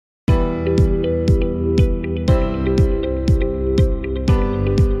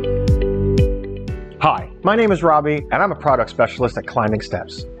My name is Robbie, and I'm a product specialist at Climbing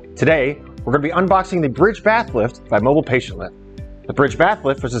Steps. Today, we're going to be unboxing the Bridge Bath Lift by Mobile Patient Lift. The Bridge Bath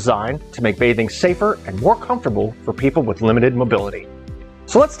Lift was designed to make bathing safer and more comfortable for people with limited mobility.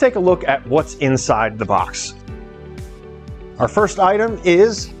 So let's take a look at what's inside the box. Our first item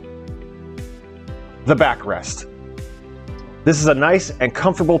is the backrest. This is a nice and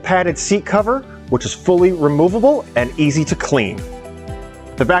comfortable padded seat cover, which is fully removable and easy to clean.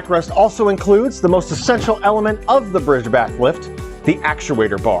 The backrest also includes the most essential element of the Bridge Bath Lift, the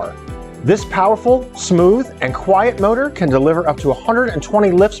actuator bar. This powerful, smooth, and quiet motor can deliver up to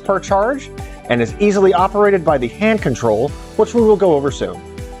 120 lifts per charge and is easily operated by the hand control, which we will go over soon.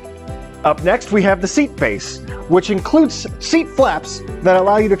 Up next, we have the seat base, which includes seat flaps that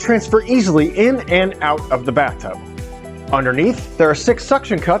allow you to transfer easily in and out of the bathtub. Underneath, there are 6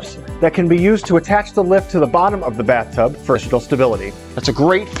 suction cups that can be used to attach the lift to the bottom of the bathtub for additional stability. That's a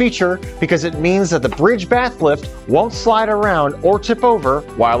great feature because it means that the Bridge Bath Lift won't slide around or tip over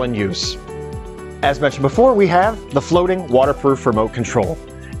while in use. As mentioned before, we have the floating waterproof remote control.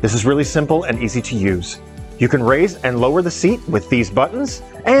 This is really simple and easy to use. You can raise and lower the seat with these buttons,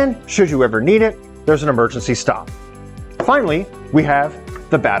 and should you ever need it, there's an emergency stop. Finally, we have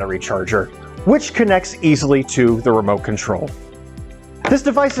the battery charger, which connects easily to the remote control. This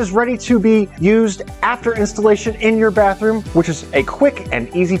device is ready to be used after installation in your bathroom, which is a quick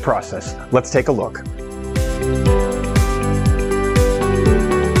and easy process. Let's take a look.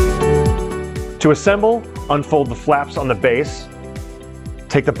 To assemble, unfold the flaps on the base,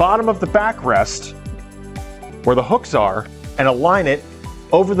 take the bottom of the backrest, where the hooks are, and align it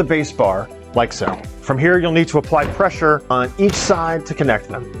over the base bar, like so. From here, you'll need to apply pressure on each side to connect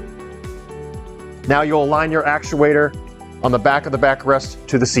them. Now you'll align your actuator on the back of the backrest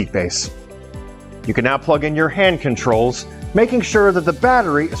to the seat base. You can now plug in your hand controls, making sure that the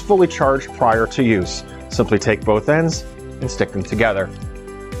battery is fully charged prior to use. Simply take both ends and stick them together.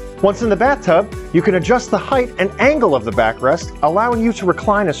 Once in the bathtub, you can adjust the height and angle of the backrest, allowing you to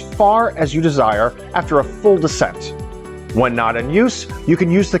recline as far as you desire after a full descent. When not in use, you can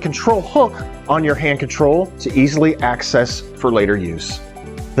use the control hook on your hand control to easily access for later use.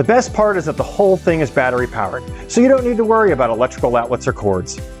 The best part is that the whole thing is battery powered, so you don't need to worry about electrical outlets or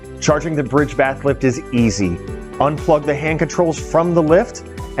cords. Charging the Bridge Bath Lift is easy. Unplug the hand controls from the lift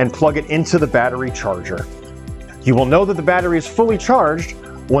and plug it into the battery charger. You will know that the battery is fully charged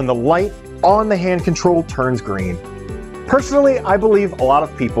when the light on the hand control turns green. Personally, I believe a lot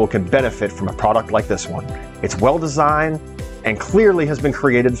of people can benefit from a product like this one. It's well designed and clearly has been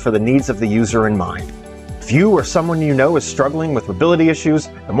created for the needs of the user in mind. If you or someone you know is struggling with mobility issues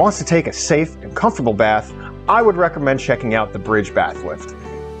and wants to take a safe and comfortable bath, I would recommend checking out the Bridge Bath Lift.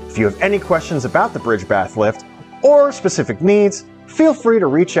 If you have any questions about the Bridge Bath Lift or specific needs, feel free to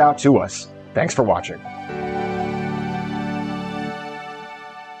reach out to us. Thanks for watching.